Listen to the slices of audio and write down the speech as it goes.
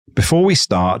Before we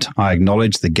start, I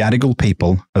acknowledge the Gadigal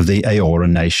people of the Eora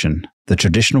Nation, the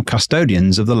traditional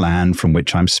custodians of the land from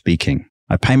which I'm speaking.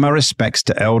 I pay my respects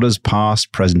to elders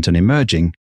past, present and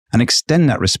emerging, and extend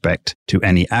that respect to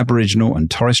any Aboriginal and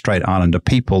Torres Strait Islander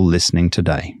people listening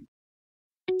today.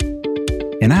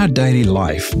 In our daily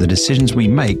life, the decisions we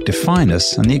make define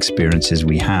us and the experiences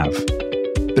we have.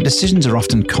 But decisions are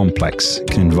often complex,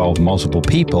 can involve multiple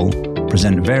people,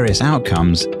 present various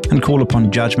outcomes, and call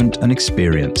upon judgment and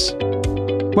experience.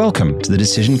 Welcome to the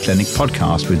Decision Clinic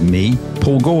podcast with me,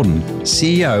 Paul Gordon,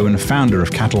 CEO and founder of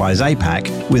Catalyze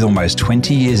APAC, with almost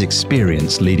 20 years'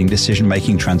 experience leading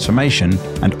decision-making transformation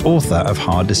and author of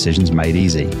Hard Decisions Made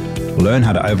Easy. Learn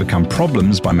how to overcome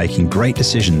problems by making great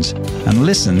decisions and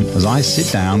listen as I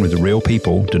sit down with real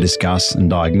people to discuss and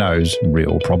diagnose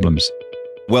real problems.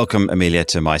 Welcome, Emilya,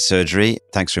 to my surgery.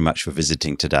 Thanks very much for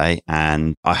visiting today.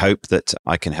 And I hope that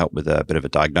I can help with a bit of a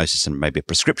diagnosis and maybe a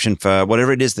prescription for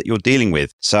whatever it is that you're dealing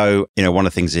with. So, one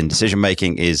of the things in decision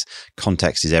making is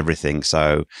context is everything.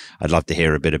 So I'd love to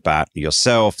hear a bit about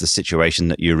yourself, the situation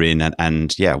that you're in,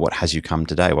 and what has you come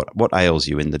today? What ails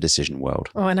you in the decision world?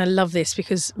 Oh, and I love this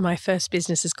because my first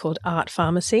business is called Art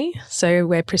Pharmacy. So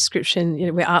where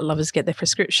where art lovers get their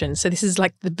prescription. So this is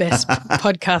like the best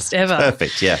podcast ever.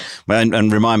 Perfect. Yeah.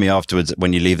 And remind me afterwards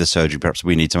when you leave the surgery, perhaps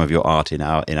we need some of your art in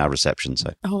our reception.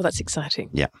 So. Oh, that's exciting.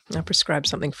 Yeah. I'll prescribe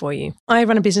something for you. I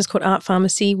run a business called Art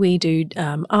Pharmacy. We do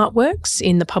artworks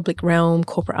in the public realm,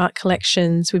 corporate art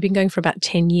collections. We've been going for about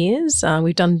 10 years.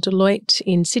 We've done Deloitte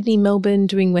in Sydney, Melbourne,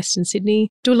 doing Western Sydney,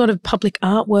 do a lot of public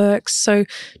artworks. So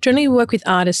generally we work with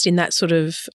artists in that sort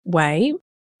of way.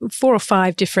 4 or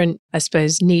 5 different, I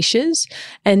suppose, niches.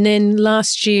 And then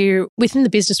last year, within the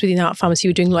business, within Art Pharmacy,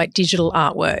 we're doing like digital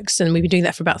artworks. And we've been doing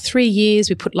that for about 3 years.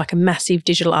 We put like a massive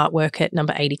digital artwork at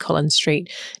number 80 Collins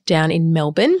Street down in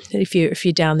Melbourne. If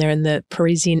you're down there in the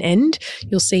Parisian end,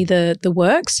 you'll see the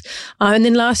works. And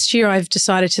then last year, I've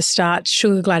decided to start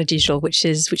Sugar Glider Digital, which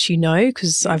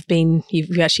because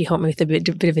you've actually helped me with a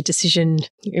bit of a decision.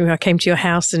 I came to your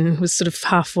house and was sort of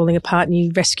half falling apart and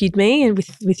you rescued me and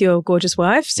with your gorgeous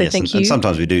wife. So yes, thank you. And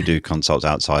sometimes we do consults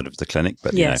outside of the clinic,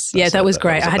 but yes, that was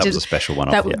great. That was a special one.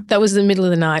 That was the middle of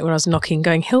the night when I was knocking,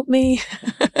 going, "Help me!"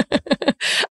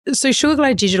 So Sugar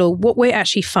Glider Digital, what we're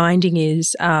actually finding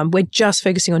is we're just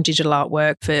focusing on digital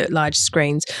artwork for large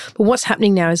screens. But what's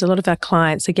happening now is a lot of our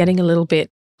clients are getting a little bit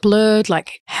blurred,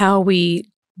 like how we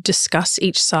discuss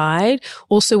each side.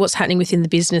 Also, what's happening within the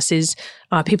business is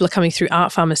people are coming through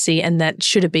Art Pharmacy, and that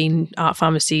should have been Art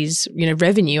Pharmacy's,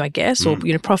 revenue, I guess, or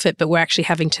profit, but we're actually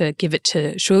having to give it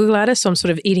to Sugar Glider. So I'm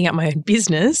sort of eating up my own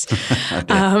business.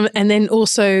 And then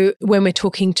also when we're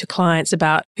talking to clients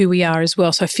about who we are as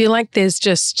well. So I feel like there's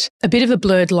just a bit of a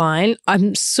blurred line.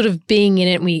 I'm sort of being in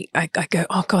it, and I go,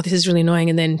 oh God, this is really annoying,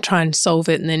 and then try and solve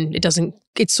it, and then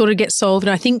it sort of gets solved.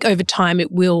 And I think over time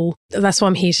it will. That's why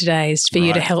I'm here today, is for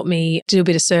you to help me do a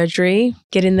bit of surgery,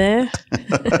 get in there.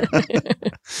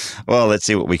 Well, let's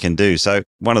see what we can do. So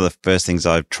one of the first things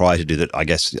I've tried to do that I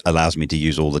guess allows me to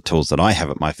use all the tools that I have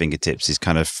at my fingertips is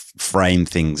kind of frame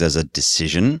things as a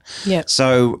decision. Yeah.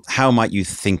 So how might you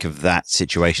think of that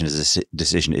situation as a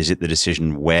decision? Is it the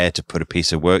decision where to put a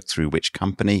piece of work through which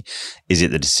company? Is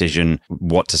it the decision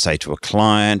what to say to a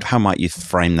client? How might you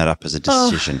frame that up as a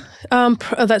decision?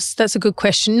 That's a good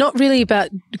question. Not really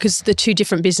because the two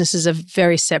different businesses are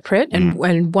very separate, and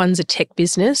one's a tech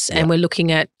business, and we're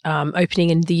looking at opening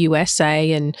in the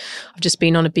USA, and I've just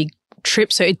been on a big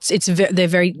trip. So they're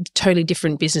very totally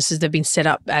different businesses. They've been set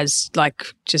up as like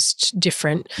just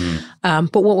different.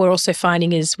 But what we're also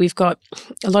finding is we've got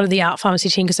a lot of the Art Pharmacy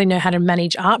team, because they know how to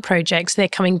manage art projects. They're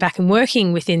coming back and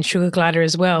working within Sugar Glider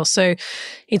as well. So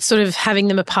it's sort of having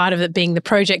them a part of it, being the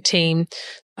project team.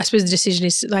 I suppose the decision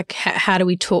is like, how do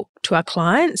we talk to our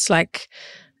clients? Like,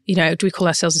 do we call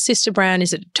ourselves a sister brand?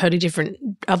 Is it a totally different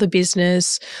other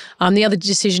business? The other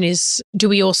decision is, do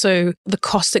we also, the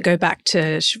costs that go back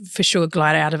for Sugar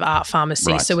Glider out of Art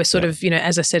Pharmacy? Right. So we're sort of,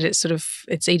 as I said,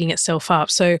 it's eating itself up.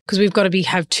 So, because we've got to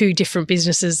have two different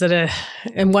businesses that are,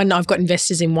 and one, I've got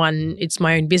investors in one, it's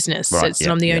my own business. Right. So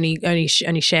I'm the only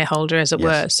shareholder, as it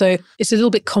were. So it's a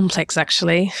little bit complex,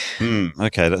 actually.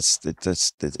 Okay, that's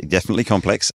definitely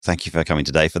complex. Thank you for coming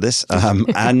today for this.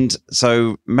 And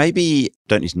so maybe,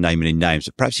 don't need to name any names,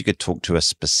 but perhaps you could talk to a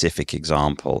specific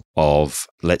example of,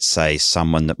 let's say,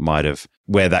 someone that might have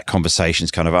where that conversation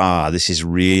is kind of, this is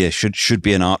really, should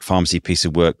be an art pharmacy piece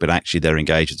of work, but actually they're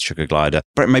engaged with Sugar Glider.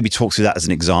 But maybe talk through that as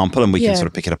an example and we can sort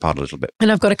of pick it apart a little bit.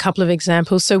 And I've got a couple of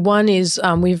examples. So one is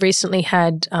we've recently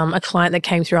had a client that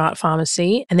came through Art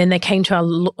Pharmacy, and then they came to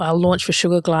our launch for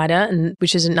Sugar Glider,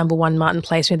 which is at number 1 Martin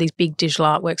Place. We had these big digital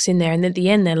artworks in there. And at the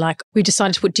end, they're like, we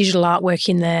decided to put digital artwork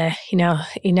in there in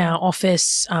our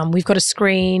office. We've got a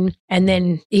screen. And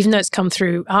then even though it's come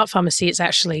through Art Pharmacy, it's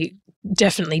actually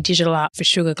definitely digital art for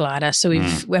Sugar Glider. So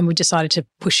when we decided to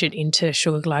push it into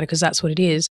Sugar Glider, because that's what it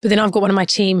is. But then I've got one of my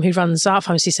team who runs Art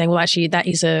Pharmacy saying, well, actually,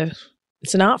 it's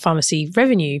an Art Pharmacy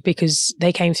revenue because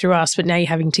they came through us, but now you're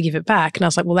having to give it back. And I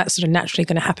was like, well, that's sort of naturally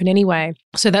going to happen anyway.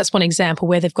 So that's one example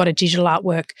where they've got a digital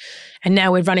artwork and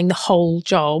now we're running the whole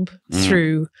job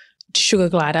through Sugar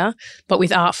Glider, but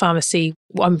with Art Pharmacy,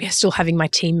 I'm still having my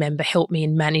team member help me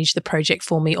and manage the project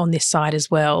for me on this side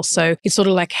as well. So it's sort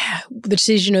of like the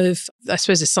decision of, I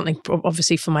suppose there's something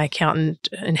obviously for my accountant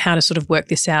and how to sort of work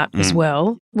this out as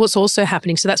well. What's also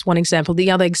happening, so that's one example. The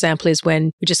other example is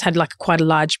when we just had like quite a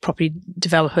large property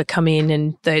developer come in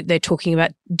and they're talking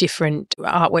about different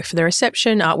artwork for the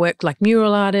reception, artwork like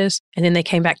mural artists, and then they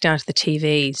came back down to the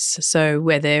TVs. So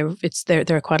where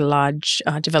they're quite a large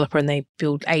developer and they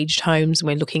build aged homes, and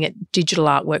we're looking at digital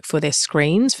artwork for their screens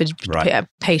for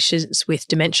patients with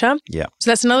dementia. Yeah.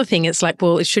 So that's another thing. It's like,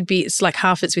 well, it's like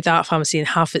half it's with Art Pharmacy and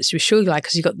half it's with Sugar Glider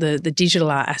because you've got the digital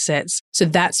art assets. So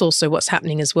that's also what's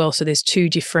happening as well. So there's two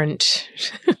different...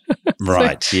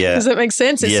 Right, so, yeah. Does that make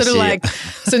sense? It's sort of like,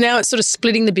 so now it's sort of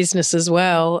splitting the business as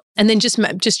well. And then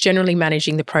just generally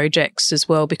managing the projects as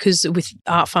well, because with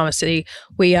Art Pharmacy,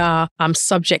 we are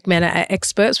subject matter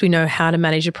experts. We know how to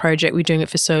manage a project. We're doing it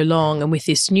for so long. And with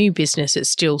this new business, it's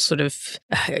still sort of,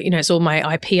 it's all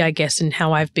my IP, I guess, and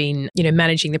how I've been,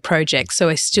 managing the project. So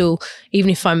I still, even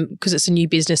if because it's a new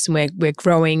business and we're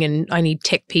growing and I need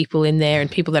tech people in there and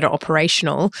people that are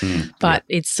operational, but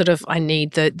it's sort of, I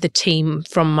need the team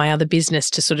from my other business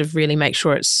to sort of really make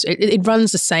sure it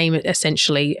runs the same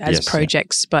essentially as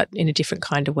projects, but in a different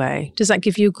kind of way. Does that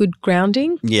give you a good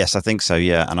grounding? Yes, I think so,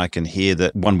 yeah. And I can hear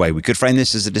that one way we could frame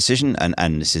this as a decision,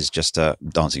 and this is just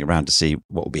dancing around to see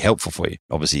what would be helpful for you.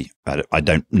 Obviously, I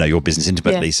don't know your business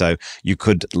intimately, so you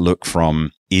could look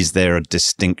from, is there a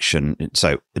distinction?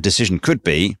 So a decision could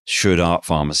be, should Art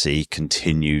Pharmacy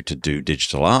continue to do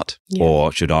digital art? Yeah.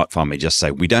 Or should Art Pharmacy just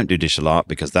say, we don't do digital art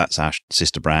because that's our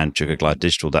sister brand, Sugar Glider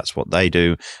Digital, that's what they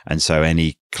do. And so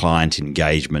any client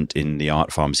engagement in the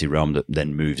Art Pharmacy realm that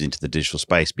then moves into the digital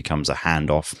space becomes a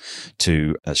handoff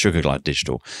to Sugar Glider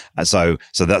Digital. And so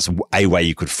that's a way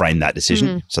you could frame that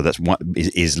decision. So that's one,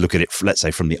 is look at it, let's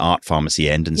say, from the Art Pharmacy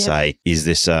end and say, is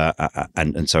this,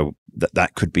 and so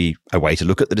that could be a way to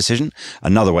look at the decision.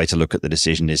 Another way to look at the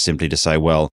decision is simply to say,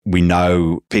 well, we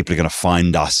know people are going to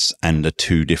find us and the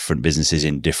two different businesses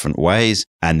in different ways,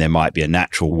 and there might be a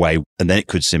natural way. And then it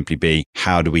could simply be,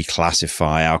 how do we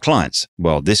classify our clients?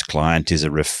 Well, this client is a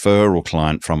referral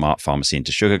client from Art Pharmacy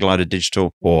into Sugar Glider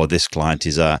Digital, or this client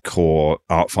is a core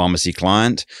Art Pharmacy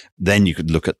client. Then you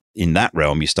could look at, in that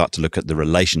realm, you start to look at the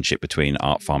relationship between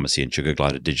Art Pharmacy and Sugar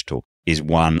Glider Digital. Is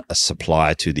one a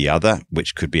supplier to the other,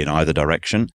 which could be in either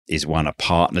direction? Is one a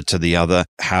partner to the other?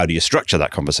 How do you structure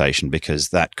that conversation? Because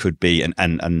that could be,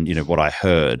 and what I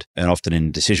heard, and often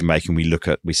in decision making, we want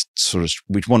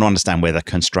to understand where the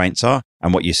constraints are.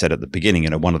 And what you said at the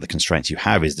beginning, one of the constraints you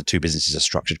have is the two businesses are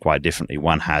structured quite differently.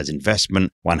 One has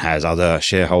investment, one has other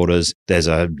shareholders. There's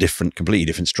a completely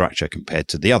different structure compared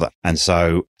to the other. And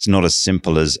so it's not as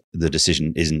simple as the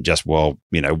decision isn't just, well,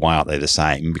 why aren't they the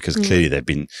same? Because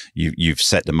clearly you've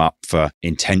set them up for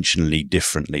intentionally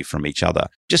differently from each other.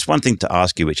 Just one thing to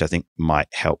ask you, which I think might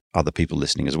help other people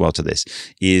listening as well to this,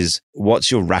 is what's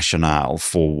your rationale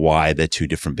for why they're two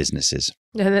different businesses?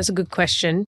 Yeah, that's a good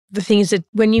question. The thing is that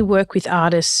when you work with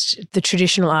artists, the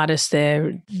traditional artists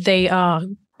they are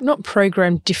not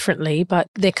programmed differently, but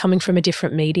they're coming from a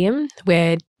different medium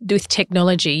where with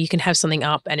technology, you can have something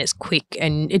up and it's quick,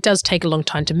 and it does take a long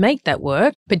time to make that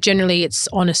work, but generally it's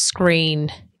on a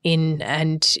screen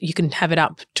and you can have it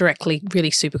up directly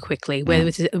really super quickly. Where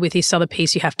with this other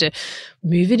piece, you have to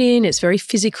move it in. It's very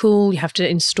physical. You have to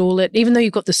install it. Even though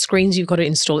you've got the screens you've got to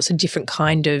install, it's a different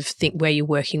kind of thing where you're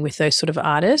working with those sort of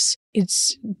artists.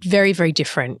 It's very, very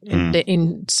different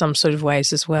in some sort of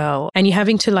ways as well. And you're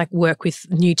having to work with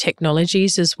new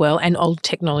technologies as well and old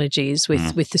technologies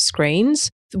with the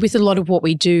screens. With a lot of what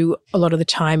we do, a lot of the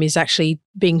time is actually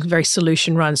being very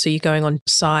solution run. So you're going on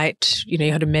site,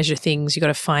 you have to measure things. You got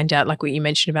to find out, like what you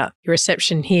mentioned about your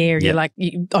reception here. You're like,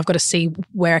 I've got to see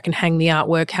where I can hang the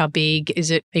artwork. How big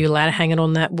is it? Are you allowed to hang it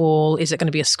on that wall? Is it going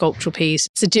to be a sculptural piece?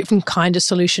 It's a different kind of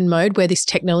solution mode, where this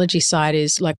technology side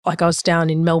is like I was down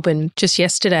in Melbourne just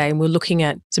yesterday, and we're looking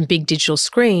at some big digital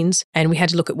screens, and we had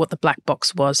to look at what the black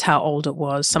box was, how old it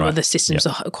was. Some of the systems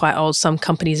are quite old. Some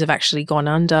companies have actually gone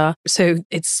under. So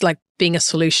it's like being a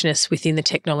solutionist within the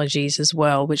technologies as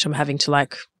well, which I'm having to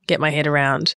get my head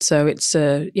around. So it's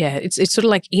it's sort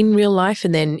of like in real life,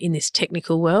 and then in this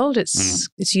technical world, it's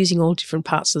using all different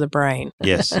parts of the brain.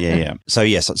 Yes, yeah. So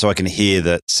I can hear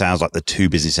that sounds like the two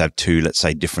businesses have two, let's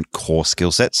say, different core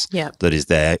skill sets. Yeah. That is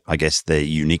their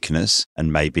uniqueness,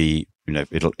 and maybe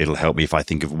it'll help me if I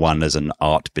think of one as an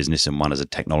art business and one as a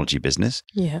technology business.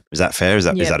 Yeah. Is that fair? Is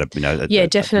that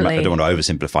definitely. I don't want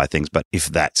to oversimplify things, but if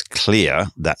that's clear,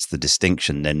 that's the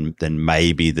distinction, then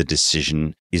maybe the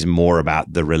decision is more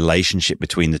about the relationship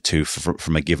between the two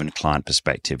from a given client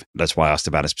perspective. That's why I asked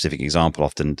about a specific example.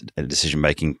 Often decision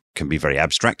making can be very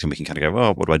abstract, and we can kind of go,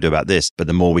 well, what do I do about this? But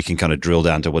the more we can kind of drill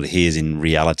down to, well, here's in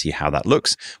reality how that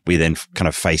looks, we then kind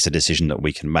of face a decision that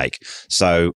we can make.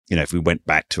 So, if we went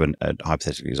back to a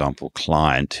hypothetical example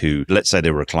client who, let's say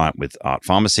they were a client with Art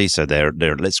Pharmacy, so they're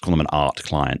let's call them an art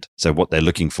client. So what they're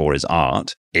looking for is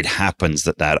art. It happens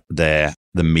that they're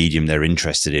the medium they're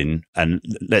interested in, and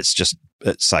let's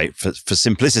say for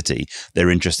simplicity, they're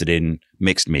interested in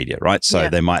mixed media, right? So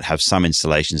they might have some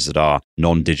installations that are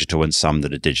non-digital and some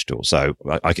that are digital. So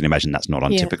I can imagine that's not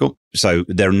untypical. Yeah. So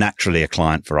they're naturally a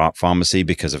client for Art Pharmacy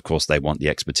because, of course, they want the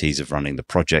expertise of running the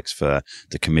projects, for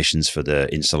the commissions, for the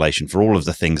installation, for all of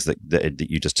the things that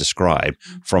you just described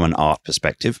from an art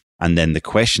perspective. And then the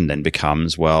question then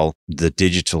becomes, well, the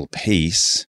digital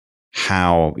piece,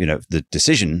 how, the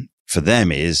decision for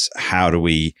them is, how do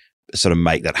we sort of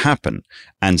make that happen?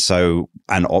 And so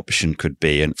an option could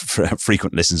be, and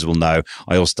frequent listeners will know,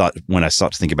 when I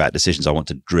start to think about decisions, I want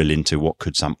to drill into what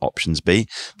could some options be,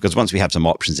 because once we have some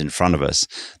options in front of us,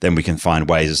 then we can find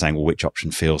ways of saying, well, which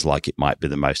option feels like it might be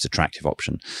the most attractive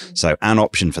option. So an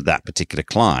option for that particular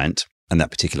client and that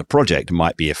particular project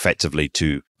might be effectively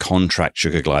to contract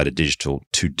Sugar Glider Digital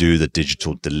to do the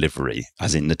digital delivery,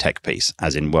 as in the tech piece,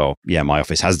 as in, well, yeah, my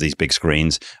office has these big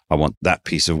screens. I want that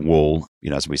piece of wall.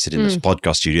 As we sit in this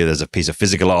podcast studio, there's a piece of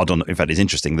physical art on. In fact, it's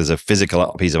interesting. There's a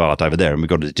physical piece of art over there, and we've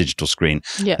got a digital screen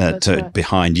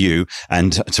behind you,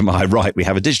 and to my right, we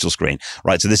have a digital screen.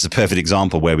 Right. So this is a perfect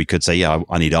example where we could say, yeah,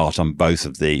 I need art on both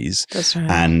of these. That's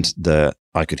right. And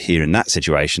I could hear in that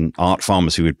situation, Art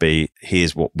Pharmacy would be,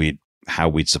 here's how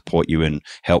we'd support you and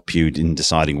help you in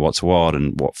deciding what's what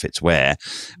and what fits where.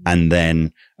 And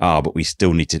then, but we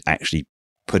still need to actually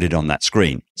put it on that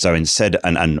screen. So instead,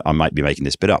 and I might be making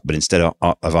this bit up, but instead of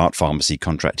Art Pharmacy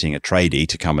contracting a tradie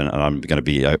to come in, and I'm going to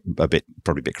be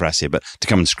probably a bit crass here, but to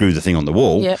come and screw the thing on the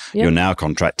wall, you're now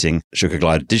contracting Sugar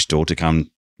Glider Digital to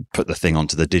come put the thing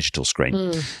onto the digital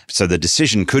screen. So the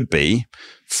decision could be,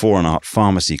 for an Art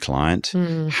Pharmacy client,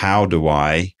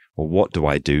 what do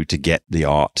I do to get the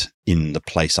art in the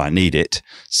place I need it?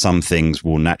 Some things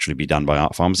will naturally be done by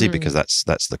Art Pharmacy because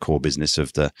that's the core business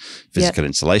of the physical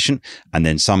installation. And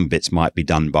then some bits might be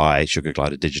done by Sugar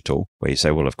Glider Digital, where you say,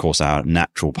 well, of course, our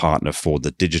natural partner for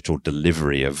the digital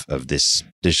delivery of this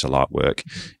digital artwork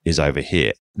is over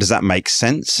here. Does that make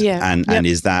sense? Yeah. And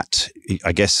is that,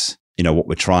 I guess, what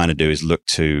we're trying to do is look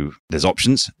to, there's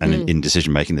options, and in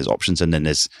decision making, there's options, and then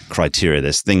there's criteria.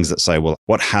 There's things that say, well,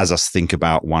 what has us think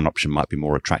about one option might be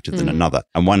more attractive than another.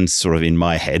 And one sort of in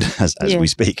my head, as we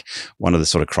speak, one of the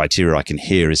sort of criteria I can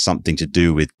hear is something to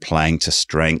do with playing to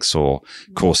strengths or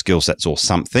core skill sets or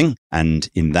something. And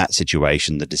in that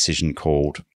situation, the decision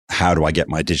called, how do I get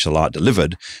my digital art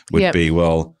delivered, would be,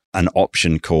 well, an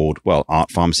option called, well,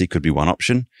 Art Pharmacy could be one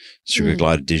option, Sugar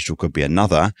Glider Digital could be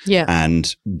another,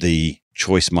 and the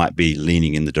choice might be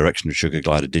leaning in the direction of Sugar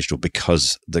Glider Digital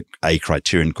because a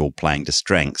criterion called playing to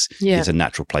strengths is a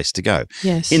natural place to go.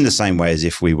 Yes. In the same way as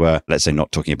if we were, let's say,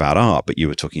 not talking about art, but you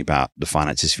were talking about the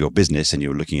finances of your business and you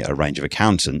were looking at a range of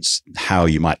accountants, how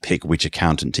you might pick which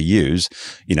accountant to use.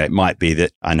 It might be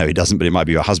that, I know he doesn't, but it might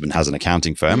be your husband has an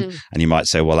accounting firm and you might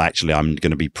say, well, actually, I'm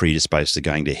going to be predisposed to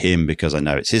going to him because I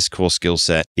know it's his core skill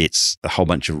set. It's a whole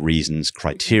bunch of reasons,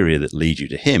 criteria that lead you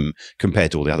to him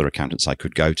compared to all the other accountants I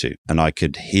could go to. And I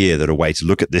could hear that a way to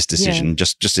look at this decision,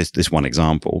 just this one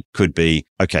example, could be,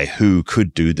 okay, who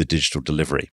could do the digital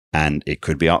delivery? And it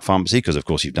could be Art Pharmacy, because of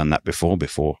course you've done that before.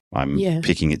 I'm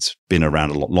picking it's been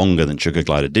around a lot longer than Sugar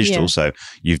Glider Digital. So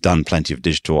you've done plenty of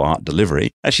digital art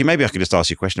delivery. Actually, maybe I could just ask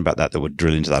you a question about that would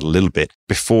drill into that a little bit.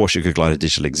 Before Sugar Glider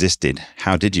Digital existed,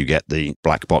 how did you get the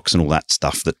black box and all that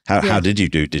stuff? How did you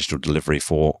do digital delivery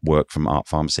for work from Art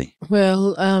Pharmacy?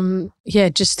 Well,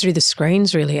 just through the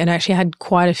screens really. And actually I had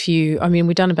quite a few. I mean,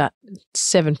 we've done about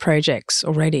 7 projects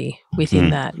already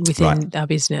within our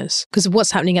business. Because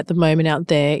what's happening at the moment out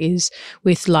there is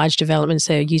with large developments,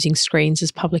 they're using screens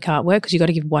as public artwork because you've got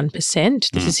to give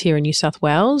 1%. This is here in New South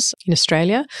Wales, in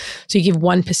Australia. So you give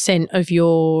 1% of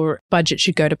your budget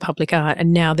should go to public art.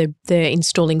 And now they're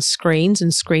installing screens,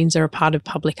 and screens are a part of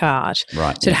public art.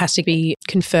 Right. So it has to be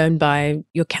confirmed by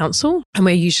your council. And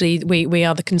we're usually, we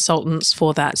are the consultants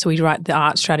for that. So we write the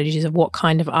art strategies of what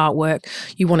kind of artwork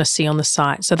you want to see on the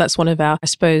site. So that's one of our, I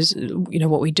suppose,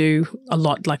 what we do a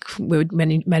lot, like we're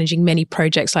managing many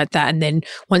projects like that. And then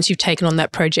once you've taken on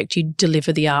that project, you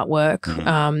deliver the artwork.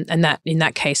 And that in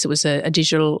that case, it was a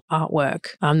digital artwork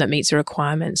that meets the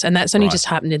requirements. And that's only just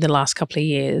happened in the last couple of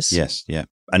years. Yes, yeah.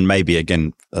 And maybe,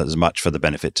 again, as much for the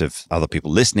benefit of other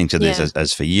people listening to this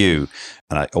as for you,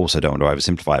 and I also don't want to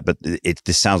oversimplify it, but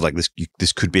this sounds like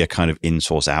this could be a kind of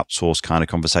in-source, outsource kind of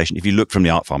conversation. If you look from the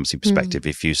Art Pharmacy perspective,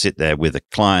 if you sit there with a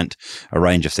client, a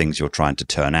range of things you're trying to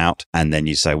turn out, and then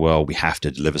you say, well, we have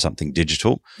to deliver something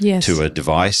digital to a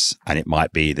device, and it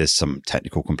might be there's some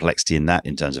technical complexity in that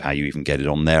in terms of how you even get it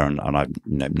on there, and I've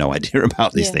no idea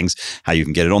about these things, how you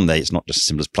can get it on there. It's not just as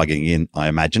simple as plugging in, I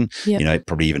imagine. It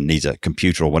probably even needs a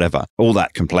computer or whatever. All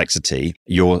that complexity,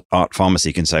 your Art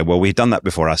Pharmacy can say, well, we've done that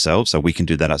before ourselves, so we can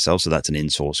do that ourselves. So that's an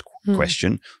in-source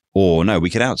question. Or no,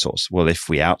 we could outsource. Well, if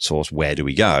we outsource, where do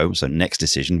we go? So next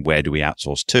decision, where do we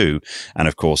outsource to? And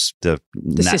of course, the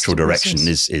natural direction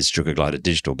is Sugar Glider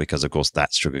Digital, because of course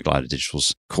that's Sugar Glider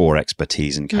Digital's core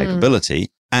expertise and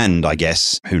capability. And I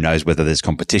guess, who knows whether there's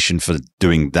competition for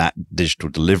doing that digital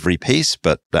delivery piece,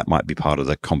 but that might be part of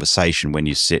the conversation when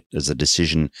you sit as a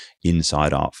decision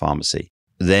inside Art Pharmacy.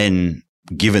 Then,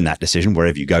 given that decision,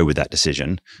 wherever you go with that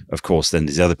decision, of course, then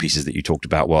there's other pieces that you talked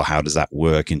about. Well, how does that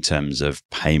work in terms of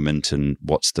payment and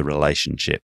what's the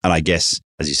relationship? And I guess,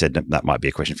 as you said, that might be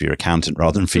a question for your accountant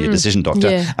rather than for your decision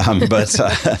doctor. But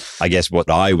I guess what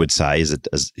I would say is that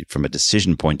from a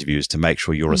decision point of view is to make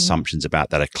sure your assumptions about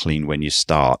that are clean when you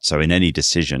start. So in any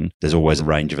decision, there's always a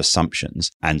range of assumptions.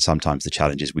 And sometimes the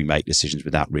challenge is we make decisions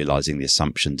without realizing the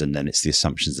assumptions, and then it's the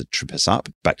assumptions that trip us up.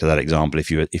 Back to that example, if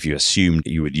you assumed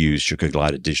you would use Sugar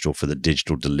Glider Digital for the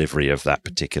digital delivery of that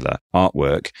particular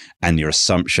artwork, and your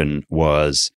assumption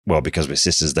was, well, because we're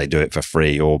sisters, they do it for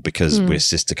free, or because we're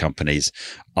sister companies,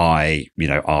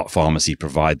 Art Pharmacy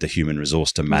provide the human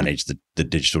resource to manage the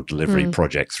digital delivery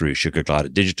project through Sugar Glider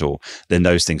Digital, then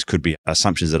those things could be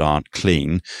assumptions that aren't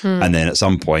clean. And then at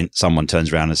some point, someone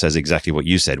turns around and says exactly what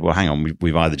you said. Well, hang on,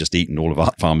 we've either just eaten all of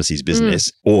Art Pharmacy's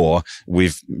business, or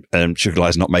Sugar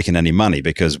Glider's not making any money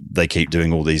because they keep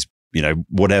doing all these,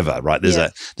 whatever, right?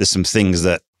 There's some things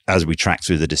that, as we track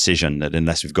through the decision, that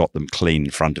unless we've got them clean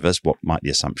in front of us, what might the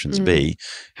assumptions be?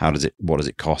 What does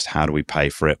it cost? How do we pay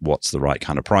for it? What's the right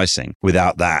kind of pricing?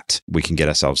 Without that, we can get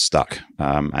ourselves stuck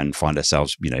and find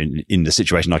ourselves, in the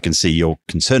situation I can see you're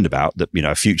concerned about, that,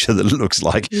 a future that looks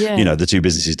like, the two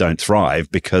businesses don't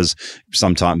thrive because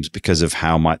of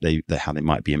how they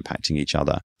might be impacting each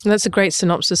other. And that's a great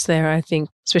synopsis there, I think,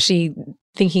 especially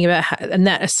thinking about and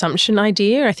that assumption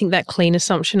idea. I think that clean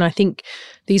assumption, I think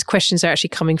these questions are actually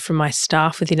coming from my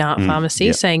staff within Art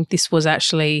Pharmacy saying this was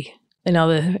actually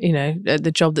another,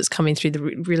 the job that's coming through the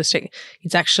real estate.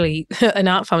 It's actually an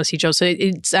Art Pharmacy job. So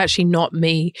it's actually not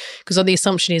me, because the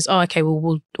assumption is,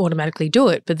 we'll automatically do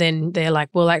it. But then they're like,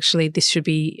 well, actually this should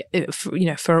be,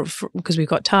 because we've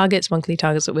got monthly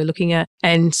targets that we're looking at.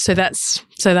 And so that's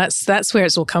where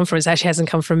it's all come from. It actually hasn't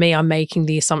come from me. I'm making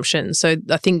the assumption. So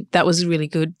I think that was really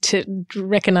good to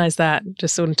recognize that.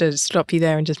 Just wanted to stop you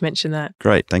there and just mention that.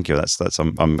 Great. Thank you.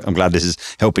 I'm glad this is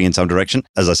helping in some direction.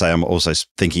 As I say, I'm also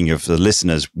thinking of the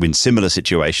listeners in similar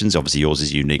situations. Obviously, yours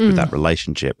is unique with that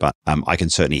relationship, but I can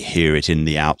certainly hear it in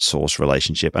the outsource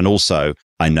relationship. And also,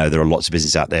 I know there are lots of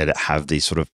businesses out there that have these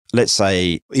sort of, let's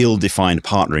say, ill-defined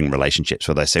partnering relationships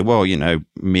where they say, well,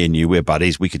 me and you, we're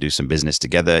buddies. We could do some business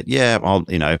together. Yeah,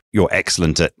 you're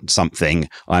excellent at something.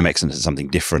 I'm excellent at something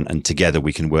different. And together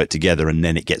we can work together. And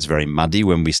then it gets very muddy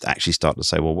when we actually start to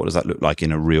say, well, what does that look like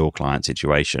in a real client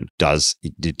situation?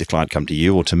 Did the client come to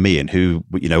you or to me? And who,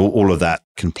 all of that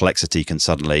complexity can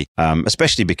suddenly,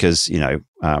 especially because,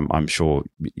 I'm sure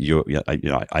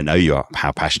I know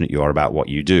how passionate you are about what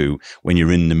you do. When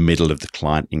you're in the middle of the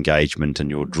client engagement and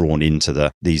you're drawn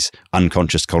into these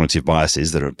unconscious cognitive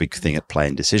biases that are a big thing at play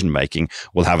in decision making,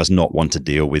 will have us not want to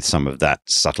deal with some of that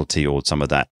subtlety or some of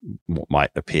that what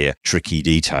might appear tricky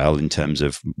detail in terms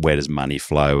of where does money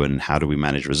flow and how do we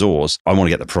manage resource. I want to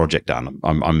get the project done.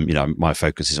 My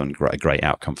focus is on a great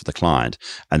outcome for the client,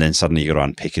 and then suddenly you got to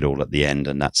unpick it all at the end.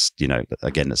 And that's,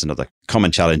 again, that's another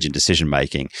common challenge in decision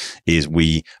making, is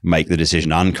we make the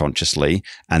decision unconsciously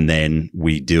and then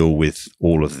we deal with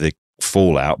all of the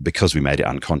fallout because we made it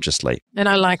unconsciously. And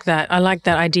I like that. I like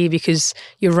that idea because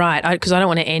you're right. Because I don't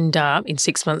want to end up in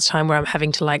 6 months' time where I'm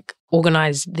having to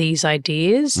organize these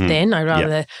ideas. Then I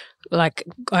rather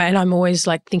and I'm always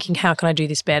thinking, how can I do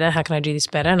this better? How can I do this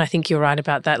better? And I think you're right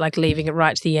about that, leaving it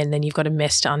right to the end, then you've got a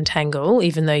mess to untangle,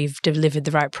 even though you've delivered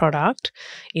the right product.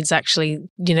 It's actually,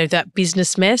 that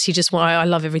business mess. I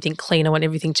love everything clean. I want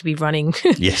everything to be running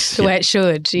the way it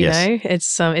should, you know.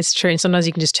 It's true. And sometimes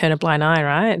you can just turn a blind eye,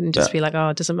 right? And just be like, oh,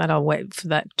 it doesn't matter. I'll wait for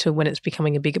that to when it's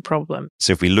becoming a bigger problem.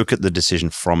 So if we look at the decision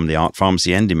from the art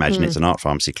pharmacy end, imagine it's an art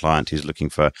pharmacy client who's looking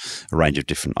for a range of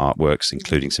different artworks,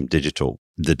 including some digital.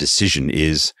 The decision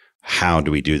is, how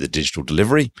do we do the digital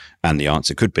delivery? And the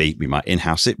answer could be we might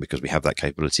in-house it because we have that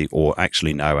capability, or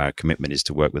actually no, our commitment is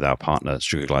to work with our partner,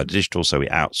 Sugar Glider Digital, so we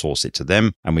outsource it to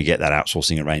them and we get that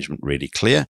outsourcing arrangement really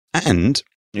clear. And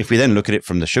if we then look at it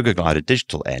from the Sugar Glider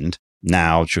Digital end,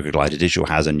 now Sugar Glider Digital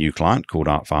has a new client called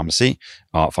Art Pharmacy.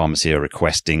 Art Pharmacy are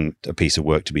requesting a piece of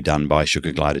work to be done by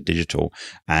Sugar Glider Digital.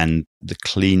 And the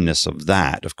cleanness of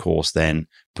that, of course, then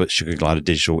puts Sugar Glider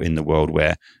Digital in the world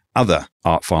where other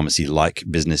art pharmacy-like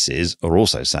businesses are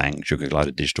also saying, Sugar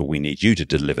Glider Digital, we need you to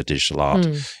deliver digital art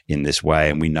in this way,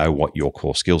 and we know what your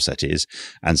core skill set is.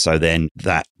 And so then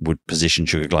that would position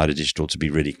Sugar Glider Digital to be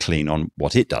really clean on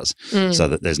what it does, so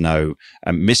that there's no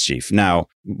mischief. Now,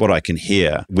 what I can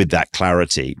hear with that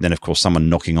clarity, then of course someone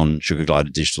knocking on Sugar Glider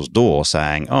Digital's door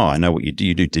saying, oh, I know what you do.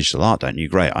 You do digital art, don't you?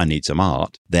 Great, I need some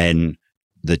art. Then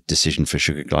the decision for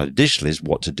Sugar Glider Digital is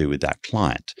what to do with that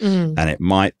client. And it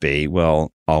might be,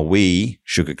 well, are we,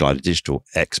 Sugar Glider Digital,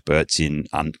 experts in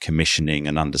commissioning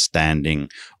and understanding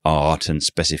art and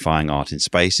specifying art in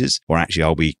spaces? Or actually,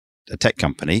 are we a tech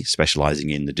company specializing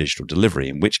in the digital delivery?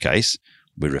 In which case,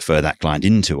 we refer that client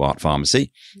into Art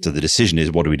Pharmacy. So the decision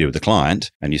is, what do we do with the client?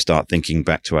 And you start thinking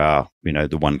back to our,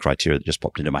 the one criteria that just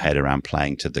popped into my head around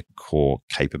playing to the core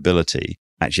capability.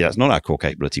 Actually, that's not our core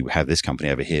capability. We have this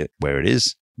company over here where it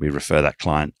is. We refer that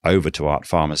client over to Art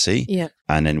Pharmacy.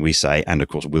 And then we say, and of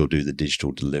course, we'll do the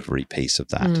digital delivery piece of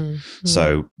that.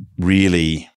 So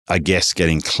really, I guess,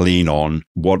 getting clean on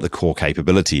what the core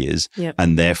capability is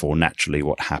and therefore naturally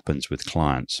what happens with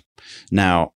clients.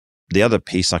 Now, the other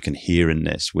piece I can hear in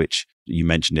this, which you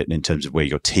mentioned it in terms of where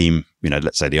your team,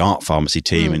 let's say the Art Pharmacy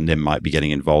team, and then might be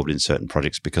getting involved in certain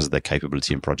projects because of their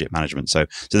capability in project management. So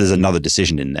there's another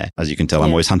decision in there. As you can tell, I'm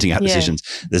always hunting out decisions.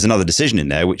 There's another decision in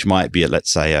there, which might be,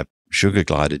 let's say, a Sugar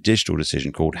Glider Digital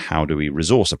decision called, how do we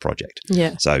resource a project?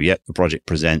 So, the project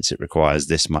presents, it requires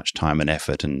this much time and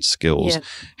effort and skills.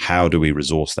 How do we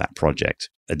resource that project?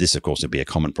 This, of course, would be a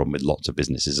common problem with lots of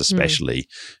businesses, especially,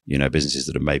 businesses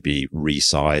that are maybe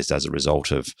resized as a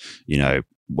result of,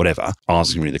 whatever,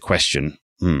 asking me the question,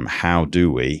 how do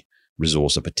we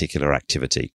resource a particular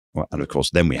activity? Well, and of course,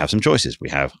 then we have some choices. We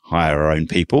have hire our own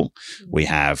people. We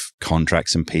have contract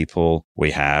some people.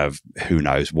 We have who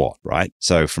knows what, right?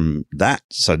 So from that,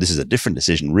 this is a different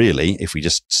decision, really, if we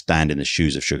just stand in the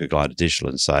shoes of Sugar Glider Digital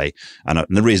and say, and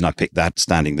the reason I picked that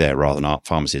standing there rather than Art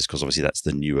Pharmacy is because obviously that's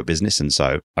the newer business. And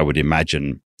so I would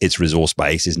imagine its resource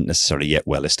base isn't necessarily yet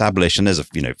well established. And there's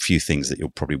a few things that you're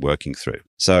probably working through.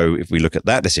 So if we look at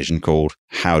that decision called,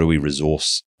 how do we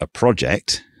resource a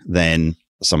project, then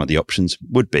some of the options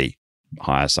would be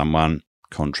hire someone,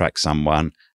 contract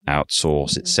someone,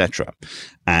 outsource, etc.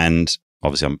 And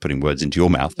obviously I'm putting words into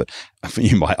your mouth, but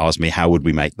you might ask me, how would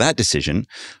we make that decision?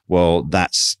 Well,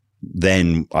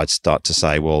 then I'd start to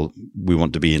say, well, we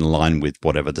want to be in line with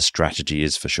whatever the strategy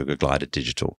is for Sugar Glider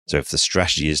Digital. So if the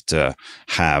strategy is to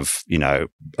have,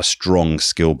 a strong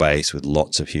skill base with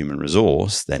lots of human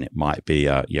resource, then it might be,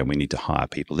 we need to hire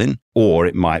people in. Or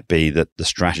it might be that the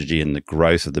strategy and the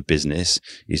growth of the business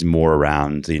is more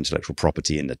around the intellectual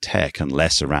property and the tech and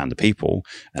less around the people.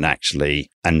 And actually,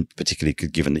 and particularly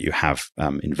given that you have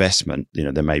investment,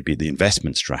 there may be the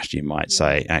investment strategy might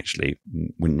say, actually,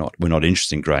 we're not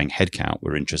interested in growing headcount.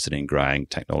 We're interested in growing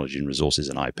technology and resources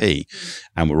and IP.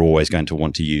 And we're always going to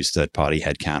want to use third-party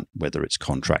headcount, whether it's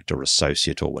contract or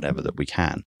associate or whatever that we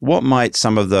can. What might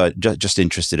some of the, just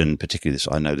interested in particularly this,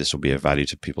 I know this will be of value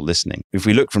to people listening. If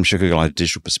we look from Sugar Glider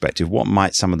Digital perspective, what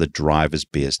might some of the drivers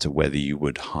be as to whether you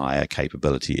would hire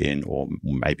capability in or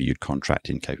maybe you'd contract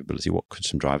in capability? What could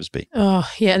some drivers be? Oh,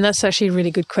 yeah. And that's actually a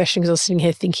really good question because I was sitting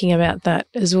here thinking about that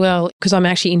as well because I'm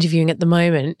actually interviewing at the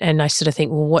moment and I sort of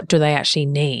think, well, what do they actually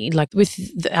need? Like with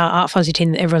our art pharmacy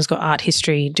team, everyone's got art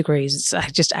history degrees.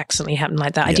 It's just accidentally happened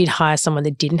like that. I did hire someone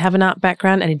that didn't have an art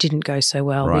background and it didn't go so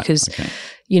well because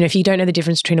if you don't know the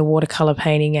difference between a watercolor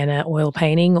painting and an oil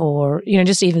painting or,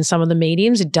 just even some of the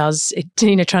mediums,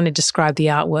 trying to describe the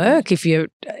artwork,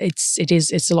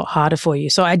 it's a lot harder for you.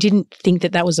 So I didn't think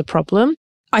that was a problem.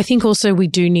 I think also we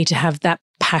do need to have that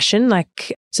passion.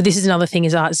 So this is another thing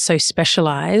is art is so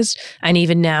specialized. And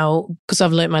even now, because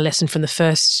I've learned my lesson from the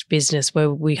first business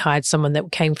where we hired someone that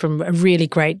came from a really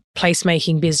great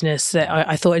placemaking business that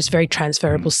I thought was very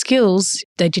transferable skills.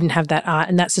 They didn't have that art.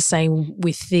 And that's the same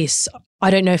with this. I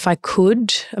don't know if I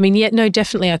could. I mean, no,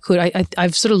 definitely I could.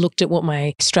 I've sort of looked at what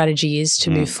my strategy is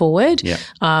to move forward,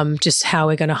 just how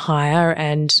we're going to hire,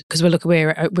 and because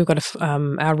we've got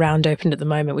our round opened at the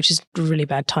moment, which is a really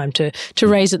bad time to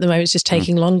raise at the moment. It's just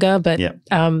taking longer, but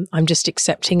I'm just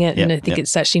accepting it, and I think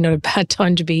it's actually not a bad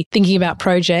time to be thinking about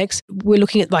projects. We're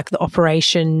looking at like the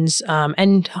operations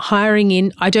and hiring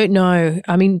in. I don't know.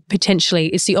 I mean, potentially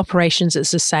it's the operations, it's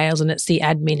the sales, and it's the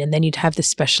admin, and then you'd have the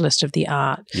specialist of the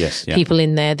art. Yes. Yeah. People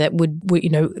in there that would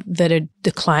that are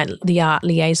the client, the art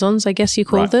liaisons, I guess you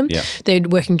call them. Yeah. They're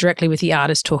working directly with the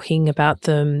artists, talking about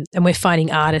them. And we're finding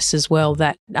artists as well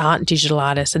that aren't digital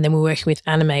artists. And then we're working with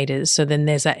animators. So then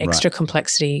there's that extra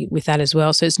complexity with that as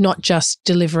well. So it's not just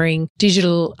delivering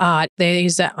digital art. There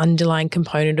is that underlying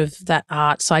component of that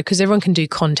art side because everyone can do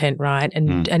content, right?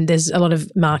 And there's a lot of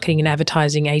marketing and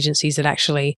advertising agencies that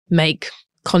actually make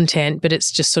content, but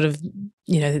it's just sort of,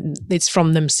 it's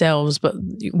from themselves. But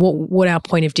what our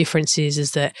point of difference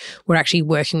is that we're actually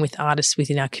working with artists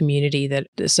within our community.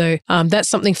 So that's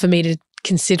something for me to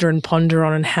consider and ponder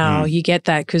on and how you get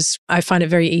that, because I find it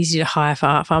very easy to hire for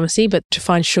art pharmacy, but to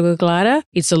find Sugar Glider,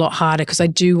 it's a lot harder because I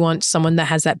do want someone that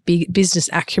has that big business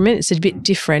acumen. It's a bit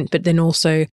different, but then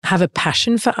also have a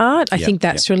passion for art. I think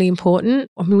that's really important.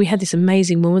 I mean, we had this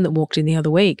amazing woman that walked in the other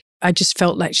week. I just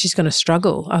felt like she's going to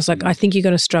struggle. I was like, I think you're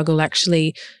going to struggle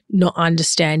actually not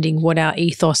understanding what our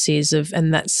ethos is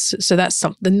and that's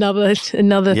something, another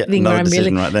thing where I'm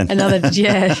really, right then.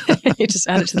 you just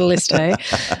add it to the list, hey?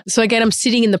 So again, I'm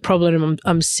sitting in the problem and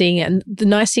I'm seeing it. And the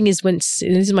nice thing is this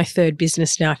is my third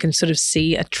business now, I can sort of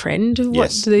see a trend of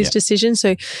these decisions.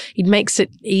 So it makes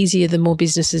it easier the more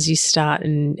businesses you start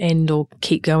and end or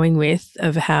keep going with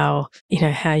of how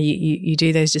you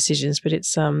do those decisions. But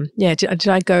it's, did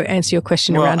I go answer your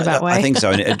question a roundabout way? I think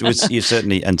so. And it was, you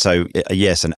certainly, and so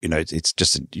yes, and it's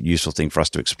just a useful thing for us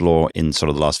to explore in sort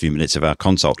of the last few minutes of our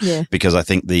consult, because I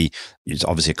think it's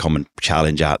obviously a common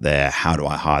challenge out there. How do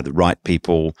I hire the right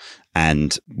people?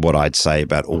 And what I'd say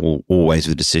about always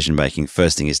with decision making,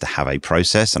 first thing is to have a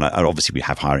process. And obviously we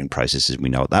have hiring processes. We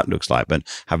know what that looks like, but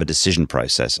have a decision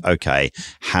process. Okay,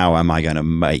 how am I going to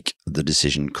make the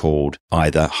decision called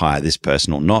either hire this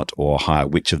person or not, or hire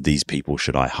which of these people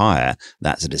should I hire?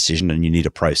 That's a decision. And you need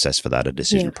a process for that, a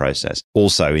decision process.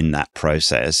 Also in that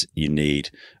process, you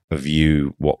need a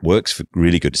view. What works for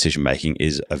really good decision making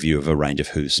is a view of a range of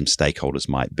who some stakeholders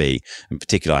might be. In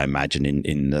particular, I imagine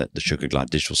in the Sugar Glider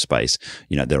digital space,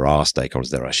 there are stakeholders,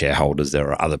 there are shareholders, there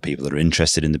are other people that are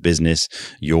interested in the business.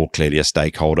 You're clearly a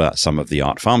stakeholder. Some of the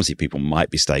art pharmacy people might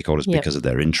be stakeholders because of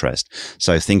their interest.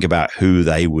 So think about who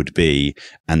they would be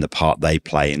and the part they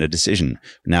play in a decision.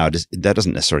 Now, that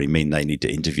doesn't necessarily mean they need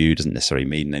to interview, doesn't necessarily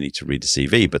mean they need to read the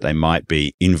CV, but they might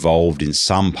be involved in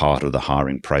some part of the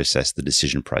hiring process, the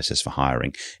decision process for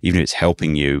hiring, even if it's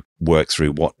helping you work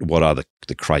through what are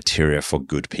the criteria for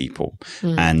good people.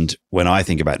 And when I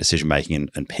think about decision making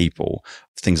and people,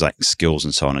 things like skills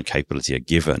and so on and capability are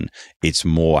given. It's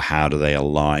more how do they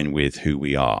align with who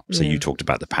we are. So you talked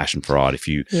about the passion for art. If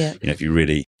you if you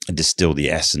really distill the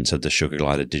essence of the Sugar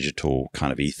Glider digital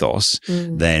kind of ethos,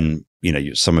 then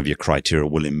some of your criteria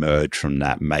will emerge from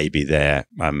that. Maybe I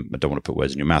don't want to put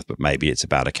words in your mouth, but maybe it's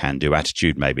about a can-do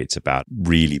attitude. Maybe it's about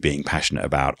really being passionate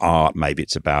about art. Maybe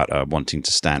it's about wanting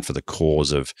to stand for the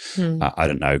cause of, I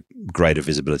don't know, greater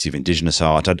visibility of Indigenous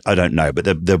art. I don't know, but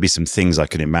there'll be some things I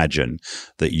can imagine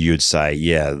that you'd say,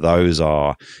 yeah, those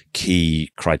are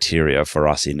key criteria for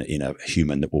us in a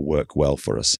human that will work well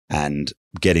for us. And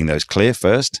getting those clear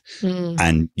first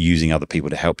and using other people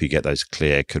to help you get those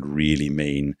clear could really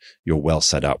mean you're well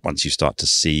set up once you start to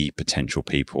see potential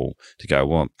people to go,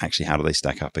 well, actually, how do they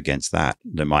stack up against that?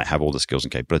 They might have all the skills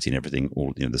and capability and everything.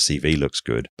 The CV looks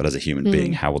good, but as a human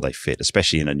being, how will they fit?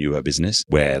 Especially in a newer business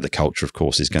where the culture, of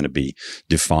course, is going to be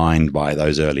defined by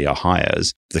those earlier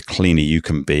hires. The cleaner you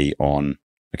can be on,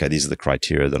 okay, these are the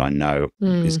criteria that I know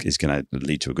is going to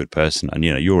lead to a good person. And,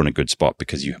 you're in a good spot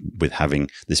because with having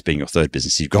this being your third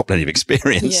business, you've got plenty of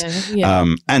experience. Yeah.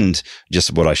 And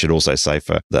just what I should also say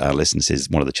for our listeners is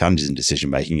one of the challenges in decision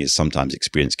making is sometimes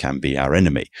experience can be our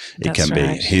enemy. It can be,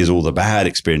 here's all the bad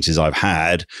experiences I've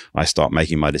had. I start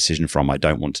making my decision from, I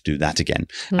don't want to do that again.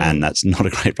 And that's not a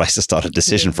great place to start a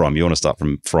decision from. You want to start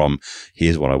from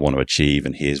here's what I want to achieve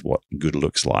and here's what good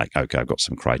looks like. Okay, I've got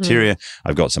some criteria.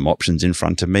 I've got some options in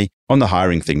front of me. On the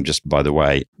hiring thing, just by the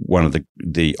way, one of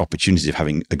the opportunities of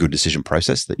having a good decision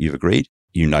process that you've agreed,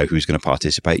 you know who's going to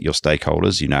participate, your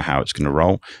stakeholders, you know how it's going to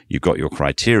roll, you've got your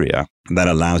criteria. That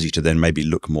allows you to then maybe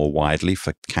look more widely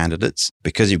for candidates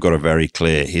because you've got a very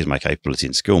clear, here's my capability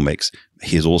and skill mix.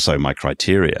 Here's also my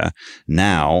criteria.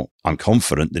 Now I'm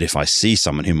confident that if I see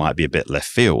someone who might be a bit left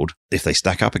field, if they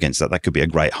stack up against that could be a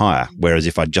great hire. Whereas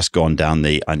if I'd just gone down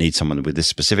I need someone with this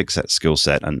specific skill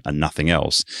set and nothing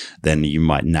else, then you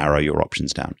might narrow your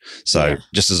options down. So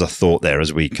just as a thought there,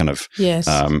 as we kind of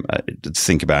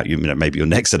think about, maybe your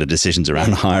next set of decisions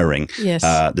around hiring,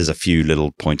 there's a few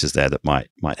little pointers there that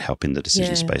might help in the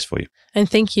decision space for you. And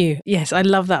thank you. Yes, I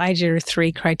love the idea of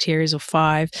 3 criteria or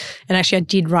 5. And actually, I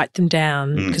did write them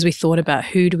down because we thought about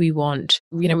who do we want.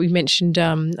 We mentioned,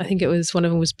 I think it was one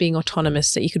of them was being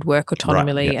autonomous, that you could work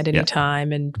autonomously at any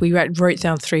time. And we wrote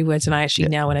down 3 words. And I actually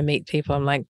now when I meet people, I'm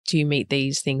like, do you meet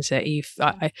these things that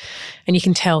and you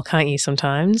can tell, can't you,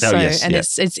 sometimes?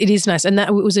 It is nice. And that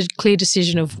it was a clear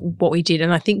decision of what we did.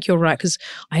 And I think you're right, because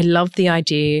I love the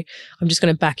idea. I'm just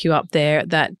going to back you up there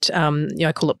that,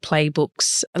 I call it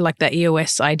playbooks, like that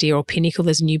EOS idea or Pinnacle.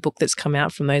 There's a new book that's come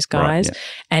out from those guys. Right,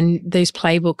 and these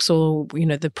playbooks or,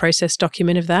 the process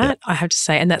document of that, I have to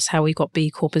say, and that's how we got B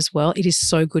Corp as well. It is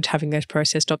so good having those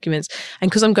process documents. And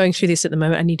because I'm going through this at the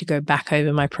moment, I need to go back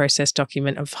over my process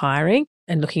document of hiring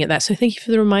and looking at that. So thank you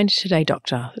for the reminder today,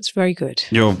 Doctor. That's very good.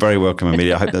 You're very welcome,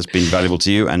 Emilya. I hope that's been valuable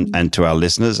to you and to our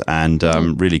listeners. And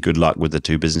really good luck with the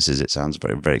 2 businesses. It sounds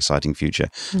very, very exciting future.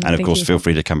 And of course, feel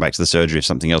free to come back to the surgery if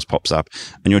something else pops up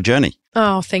on your journey.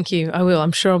 Oh, thank you. I will.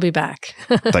 I'm sure I'll be back.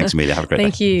 Thanks, Emilya. Have a great day.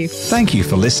 Thank you. Thank you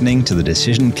for listening to the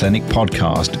Decision Clinic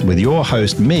podcast with your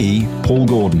host, me, Paul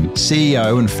Gordon,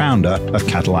 CEO and founder of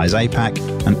Catalyze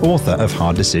APAC and author of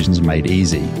Hard Decisions Made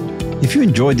Easy. If you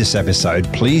enjoyed this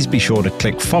episode, please be sure to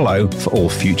click follow for all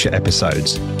future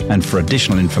episodes. And for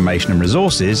additional information and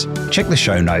resources, check the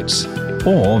show notes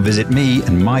or visit me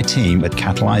and my team at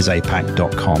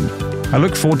catalyzeapac.com. I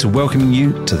look forward to welcoming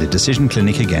you to the Decision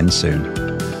Clinic again soon.